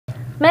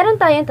Meron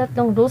tayong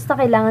tatlong rules na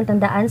kailangan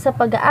tandaan sa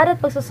pag-aaral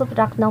at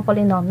pagsusubtract ng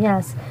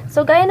polynomials.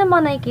 So, gaya ng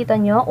mga nakikita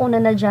nyo, una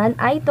na dyan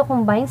ay to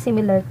combine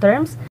similar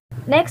terms.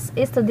 Next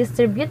is to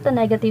distribute the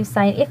negative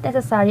sign if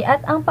necessary.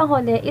 At ang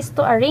panghuli is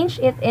to arrange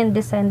it in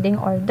descending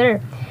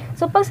order.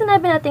 So, pag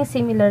sinabi natin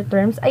similar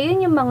terms, ayun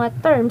yung mga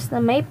terms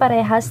na may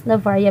parehas na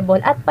variable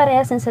at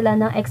parehas din sila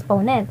ng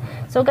exponent.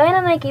 So, gaya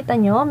na nakikita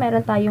nyo,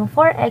 meron tayong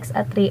 4x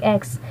at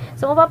 3x.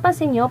 So,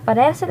 mapapansin nyo,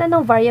 parehas sila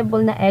ng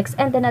variable na x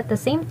and then at the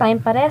same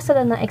time, parehas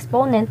sila ng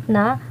exponent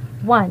na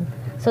 1.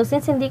 So,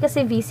 since hindi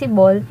kasi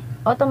visible,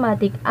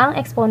 automatic, ang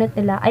exponent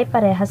nila ay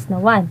parehas na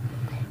 1.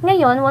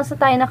 Ngayon, once na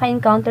tayo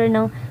naka-encounter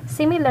ng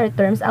similar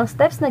terms, ang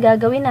steps na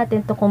gagawin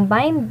natin to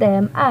combine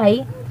them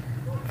ay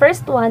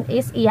first one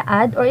is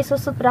i-add or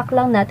isusubtract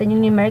lang natin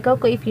yung numerical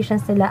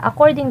coefficients nila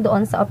according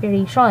doon sa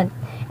operation.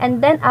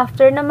 And then,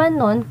 after naman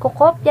nun,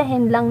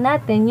 kukopyahin lang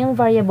natin yung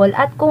variable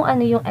at kung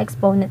ano yung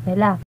exponent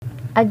nila.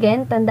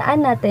 Again,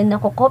 tandaan natin na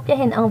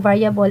kukopyahin ang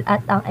variable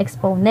at ang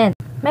exponent.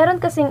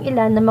 Meron kasing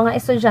ilan ng mga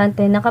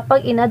estudyante na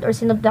kapag in-add or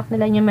sinubtract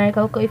nila yung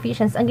numerical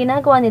coefficients, ang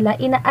ginagawa nila,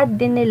 ina-add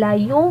din nila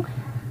yung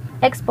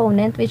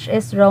exponent, which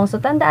is wrong. So,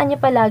 tandaan nyo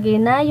palagi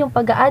na yung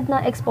pag-a-add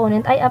ng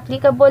exponent ay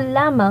applicable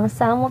lamang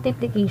sa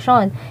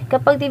multiplication.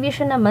 Kapag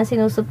division naman,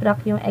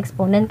 sinusubtract yung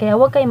exponent, kaya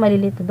huwag kayo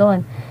malilito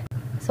doon.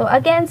 So,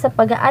 again, sa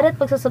pag-a-add at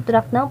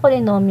pagsusubtract ng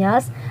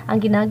polynomials, ang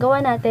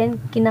ginagawa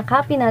natin,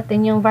 kinakopy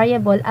natin yung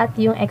variable at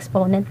yung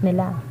exponent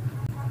nila.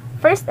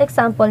 First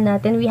example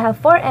natin, we have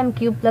 4m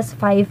cubed plus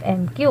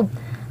 5m cubed.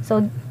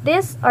 So,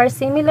 these are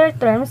similar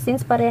terms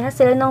since parehas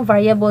sila ng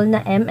variable na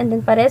m and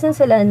then parehas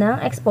sila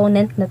ng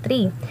exponent na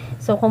 3.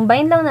 So,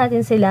 combine lang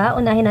natin sila.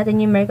 Unahin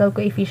natin yung numerical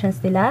coefficients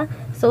nila.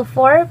 So,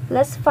 4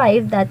 plus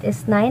 5, that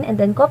is 9. And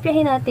then,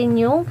 kopyahin natin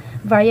yung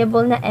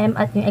variable na m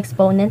at yung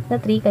exponent na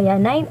 3. Kaya,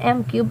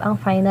 9m cubed ang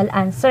final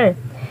answer.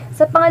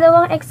 Sa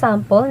pangalawang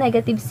example,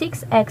 negative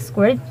 6x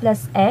squared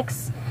plus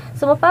x.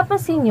 So,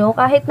 mapapansin nyo,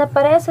 kahit na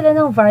parehas sila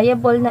ng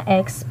variable na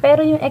x,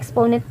 pero yung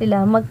exponent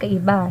nila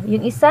magkaiba.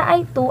 Yung isa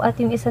ay 2 at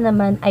yung isa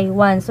naman ay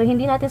 1. So,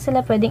 hindi natin sila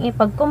pwedeng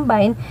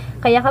ipag-combine.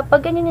 Kaya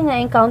kapag ganyan yung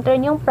na-encounter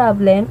yung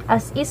problem,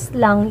 as is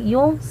lang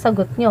yung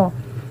sagot nyo.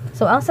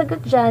 So, ang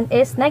sagot dyan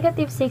is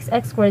negative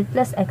 6x squared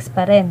plus x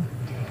pa rin.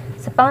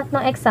 Sa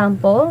pangatlong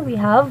example, we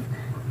have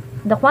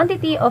the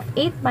quantity of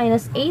 8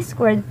 minus a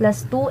squared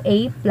plus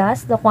 2a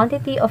plus the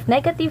quantity of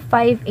negative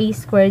 5a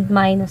squared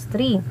minus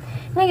 3.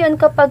 Ngayon,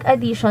 kapag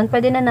addition,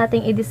 pwede na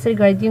nating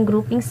i-disregard yung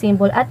grouping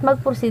symbol at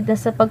mag-proceed na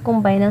sa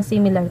pag-combine ng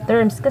similar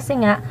terms.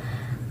 Kasi nga,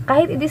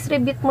 kahit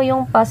i-distribute mo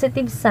yung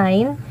positive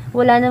sign,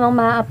 wala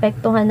namang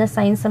maaapektuhan na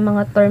sign sa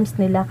mga terms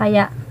nila.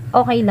 Kaya,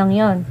 okay lang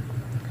yon.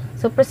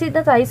 So, proceed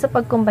na tayo sa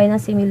pag-combine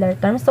ng similar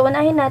terms. So,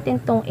 unahin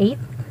natin tong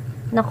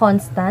 8 na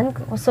constant.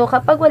 So,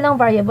 kapag walang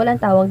variable, ang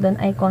tawag doon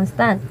ay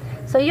constant.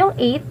 So, yung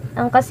 8,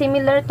 ang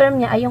kasimilar term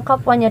niya ay yung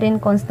kapwa niya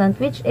rin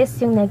constant, which is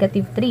yung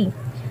negative 3.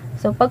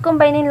 So,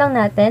 pag-combinein lang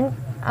natin,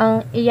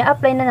 ang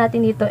i-apply na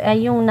natin dito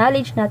ay yung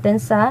knowledge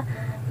natin sa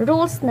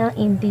rules ng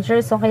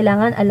integer. So,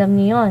 kailangan alam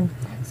niyo yun.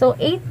 So,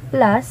 8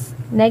 plus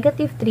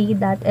negative 3,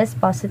 that is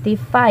positive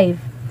 5.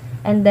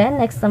 And then,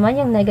 next naman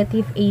yung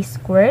negative a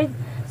squared.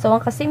 So,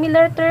 ang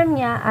kasimilar term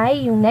niya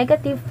ay yung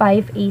negative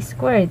 5a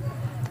squared.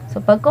 So,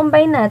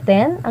 pag-combine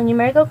natin, ang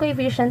numerical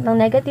coefficient ng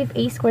negative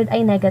a squared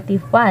ay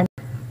negative 1.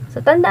 So,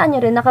 tandaan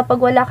nyo rin na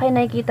kapag wala kayo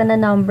nakikita na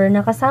number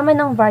na kasama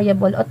ng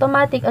variable,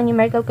 automatic ang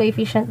numerical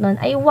coefficient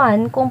nun ay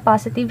 1 kung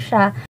positive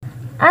siya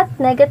at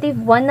negative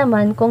 1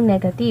 naman kung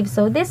negative.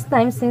 So, this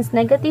time, since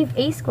negative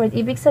a squared,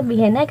 ibig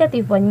sabihin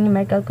negative 1 yung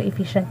numerical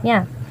coefficient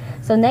niya.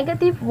 So,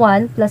 negative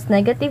 1 plus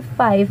negative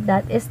 5,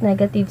 that is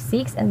negative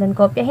 6. And then,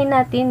 kopyahin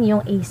natin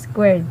yung a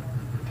squared.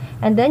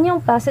 And then, yung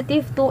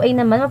positive 2a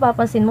naman,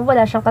 mapapansin mo,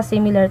 wala siyang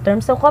kasimilar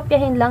term. So,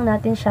 kopyahin lang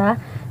natin siya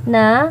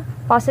na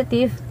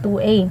positive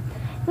 2a.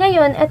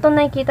 Ngayon,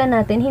 etong nakikita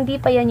natin, hindi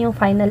pa yan yung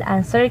final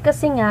answer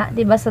kasi nga,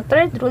 'di ba sa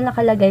third rule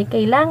nakalagay,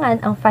 kailangan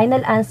ang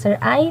final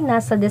answer ay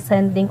nasa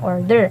descending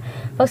order.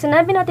 Pag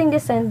sinabi natin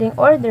descending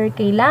order,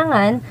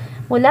 kailangan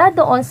mula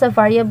doon sa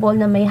variable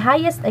na may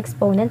highest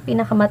exponent,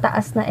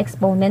 pinakamataas na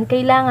exponent,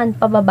 kailangan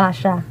pababa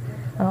siya.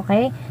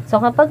 Okay?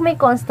 So, kapag may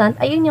constant,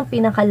 ayun yung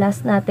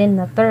pinaka-last natin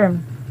na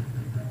term.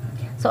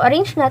 So,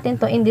 arrange natin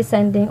to in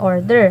descending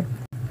order.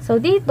 So,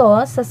 dito,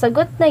 sa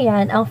sagot na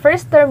yan, ang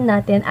first term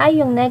natin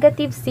ay yung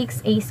negative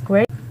 6a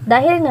squared.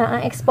 Dahil nga,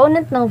 ang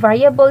exponent ng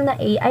variable na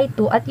a ay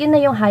 2 at yun na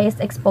yung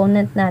highest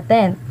exponent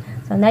natin.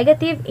 So,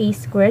 negative a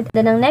squared.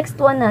 Then, ang next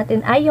one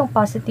natin ay yung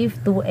positive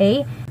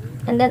 2a.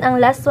 And then,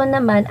 ang last one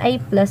naman ay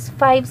plus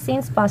 5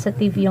 since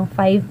positive yung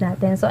 5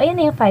 natin. So,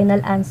 ayan na yung final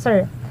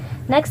answer.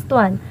 Next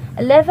one,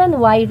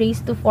 11y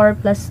raised to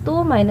 4 plus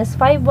 2 minus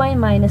 5y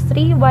minus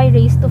 3y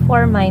raised to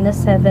 4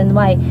 minus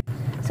 7y.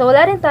 So,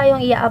 wala rin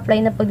tayong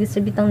i-apply na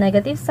pag-distribute ng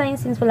negative sign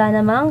since wala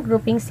namang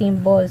grouping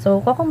symbol.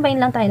 So, kukombine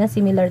lang tayo ng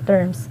similar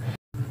terms.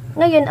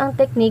 Ngayon, ang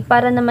technique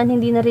para naman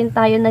hindi na rin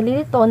tayo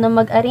nalilito na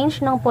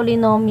mag-arrange ng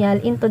polynomial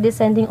into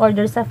descending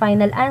order sa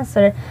final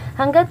answer,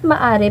 hanggat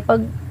maaari,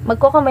 pag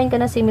magko-combine ka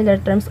ng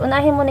similar terms,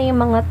 unahin mo na yung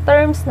mga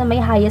terms na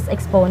may highest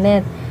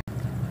exponent.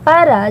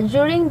 Para,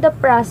 during the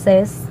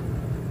process,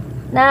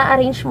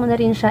 na-arrange mo na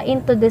rin siya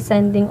into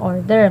descending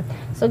order.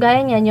 So,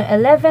 gaya niyan, yung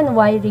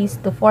 11y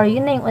raised to 4,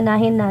 yun na yung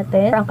unahin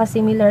natin. Ang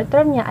kasimilar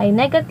term niya ay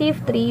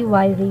negative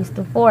 3y raised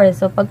to 4.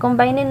 So, pag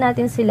combinein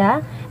natin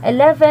sila,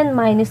 11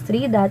 minus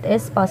 3, that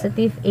is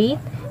positive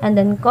 8. And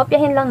then,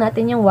 kopyahin lang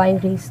natin yung y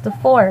raised to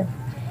 4.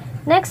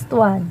 Next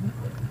one.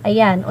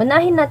 Ayan,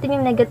 unahin natin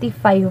yung negative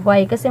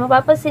 5y kasi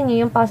mapapansin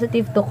nyo yung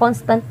positive 2,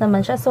 constant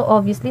naman siya. So,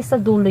 obviously, sa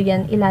dulo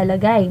yan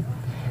ilalagay.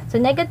 So,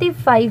 negative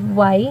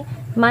 5y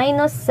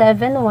minus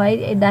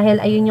 7y,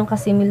 dahil ayun yung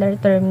kasimilar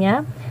term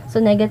niya.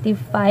 So, negative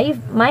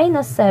 5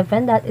 minus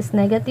 7, that is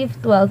negative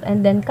 12.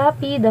 And then,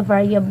 copy the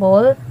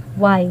variable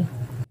y.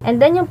 And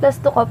then, yung plus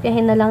 2,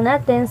 kopyahin na lang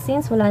natin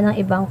since wala nang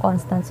ibang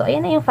constant. So,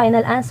 ayan na yung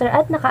final answer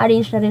at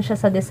naka-arrange na rin siya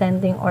sa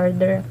descending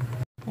order.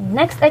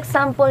 Next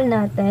example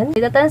natin,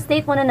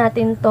 i-translate muna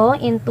natin to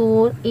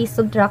into a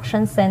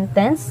subtraction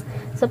sentence.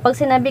 So, pag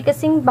sinabi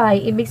kasing by,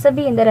 ibig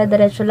sabihin,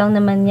 dire-diretso lang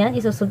naman yan,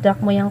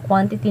 isusubtract mo yung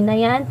quantity na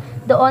yan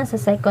doon sa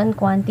second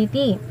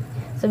quantity.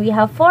 So, we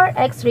have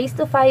 4x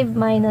raised to 5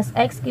 minus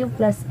x cubed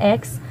plus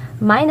x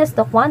minus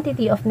the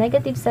quantity of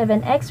negative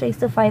 7x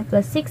raised to 5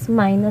 plus 6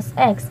 minus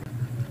x.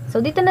 So,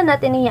 dito na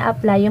natin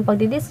i-apply yung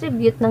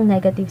pagdidistribute ng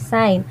negative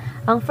sign.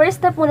 Ang first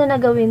step muna na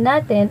gawin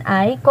natin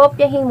ay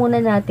kopyahin muna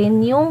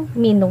natin yung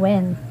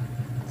minuend.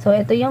 So,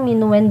 ito yung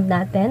minuend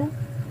natin.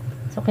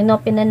 So,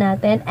 kinopy na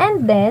natin.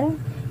 And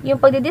then,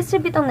 yung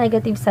pagdidistribute ng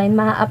negative sign,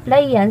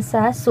 maa-apply yan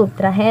sa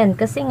subtrahend.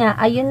 Kasi nga,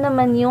 ayun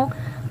naman yung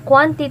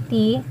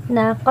quantity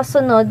na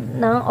kasunod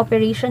ng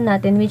operation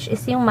natin, which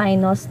is yung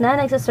minus na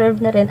nagsaserve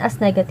na rin as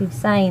negative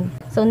sign.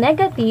 So,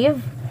 negative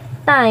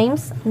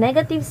times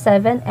negative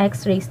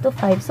 7x raised to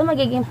 5. So,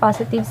 magiging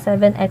positive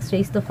 7x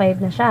raised to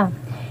 5 na siya.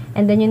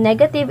 And then, yung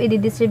negative,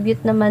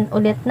 i-distribute naman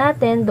ulit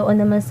natin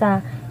doon naman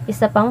sa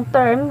isa pang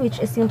term, which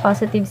is yung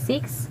positive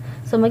 6.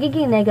 So,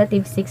 magiging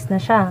negative 6 na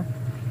siya.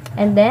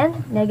 And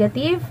then,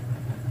 negative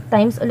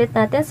times ulit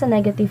natin sa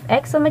negative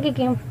x. So,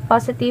 magiging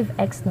positive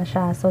x na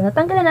siya. So,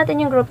 natanggalan natin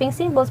yung grouping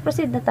symbols.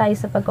 Proceed na tayo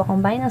sa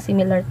pagko-combine ng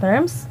similar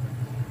terms.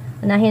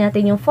 Unahin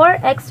natin yung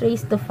 4x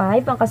raised to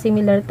 5. Ang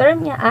kasimilar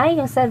term niya ay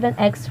yung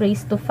 7x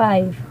raised to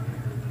 5.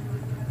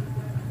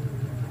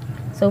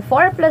 So,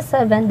 4 plus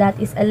 7, that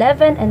is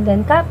 11. And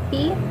then,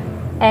 copy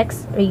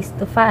x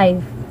raised to 5.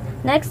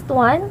 Next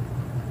one,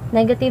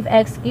 negative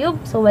x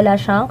cubed. So, wala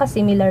siyang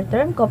kasimilar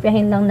term.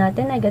 Kopyahin lang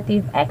natin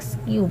negative x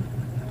cubed.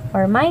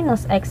 Or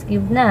minus x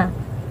cubed na.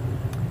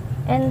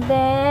 And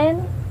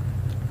then,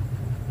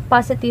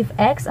 positive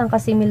x. Ang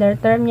kasimilar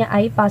term niya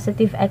ay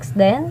positive x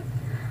din.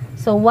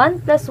 So,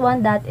 1 plus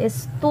 1, that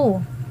is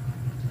 2.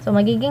 So,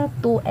 magiging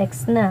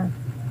 2x na.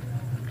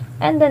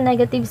 And then,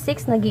 negative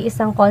 6,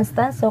 nag-iisang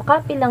constant. So,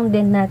 copy lang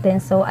din natin.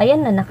 So,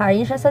 ayan na,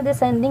 naka-arrange siya sa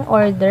descending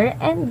order.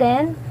 And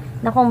then,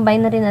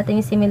 na-combine na rin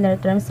natin yung similar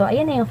terms. So,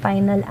 ayan na yung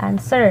final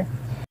answer.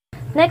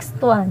 Next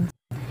one.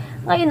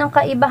 Ngayon, ang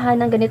kaibahan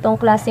ng ganitong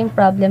klaseng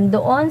problem,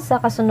 doon sa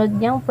kasunod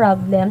niyang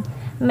problem,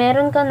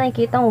 meron kang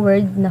nakikitang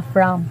word na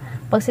from.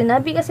 Pag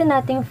sinabi kasi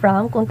nating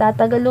from, kung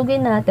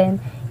tatagalogin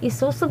natin,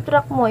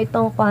 isusubtract mo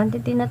itong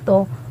quantity na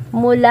to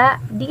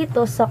mula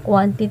dito sa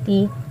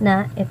quantity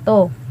na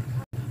ito.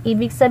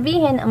 Ibig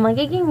sabihin, ang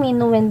magiging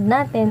minuend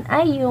natin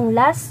ay yung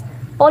last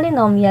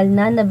polynomial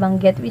na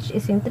nabanggit, which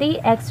is yung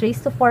 3x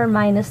raised to 4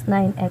 minus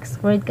 9x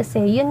squared,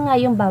 kasi yun nga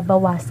yung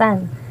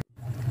babawasan.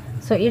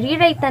 So,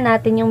 i-rewrite na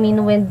natin yung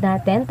minuend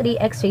natin,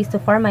 3x raised to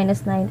 4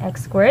 minus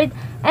 9x squared,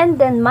 and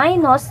then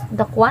minus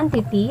the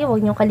quantity, huwag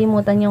nyo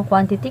kalimutan yung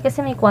quantity kasi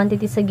may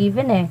quantity sa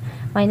given eh,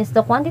 minus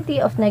the quantity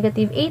of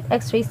negative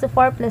 8x raised to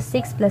 4 plus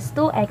 6 plus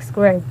 2x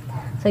squared.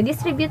 So,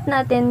 i-distribute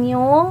natin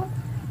yung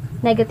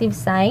negative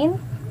sign.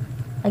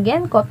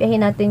 Again,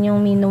 kopyahin natin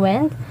yung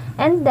minuend,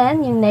 and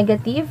then yung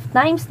negative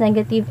times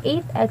negative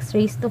 8x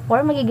raised to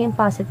 4, magiging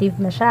positive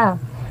na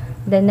siya.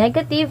 The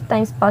negative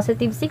times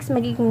positive 6,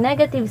 magiging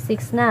negative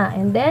 6 na.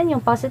 And then,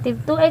 yung positive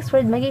 2x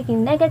squared,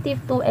 magiging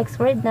negative 2x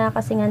squared na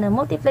kasi nga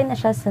na-multiply na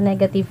siya sa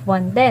negative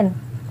 1 din.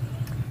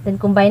 Then,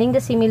 combining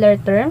the similar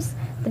terms,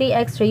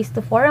 3x raised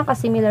to 4, ang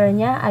kasimilar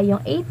niya ay yung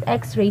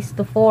 8x raised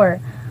to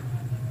 4.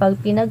 Pag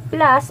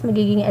pinag-plus,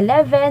 magiging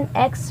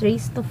 11x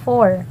raised to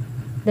 4.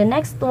 The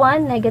next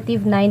one,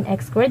 negative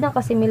 9x squared, ang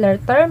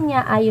kasimilar term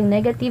niya ay yung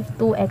negative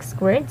 2x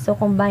squared. So,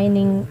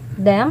 combining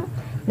them,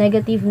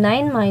 negative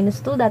 9 minus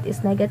 2, that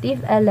is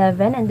negative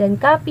 11. And then,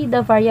 copy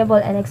the variable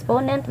and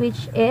exponent,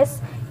 which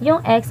is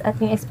yung x at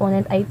yung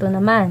exponent ay 2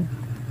 naman.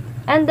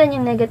 And then,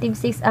 yung negative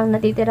 6 ang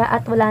natitira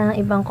at wala nang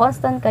ibang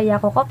constant, kaya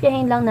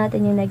kukopyahin lang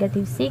natin yung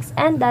negative 6,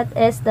 and that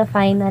is the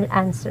final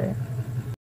answer.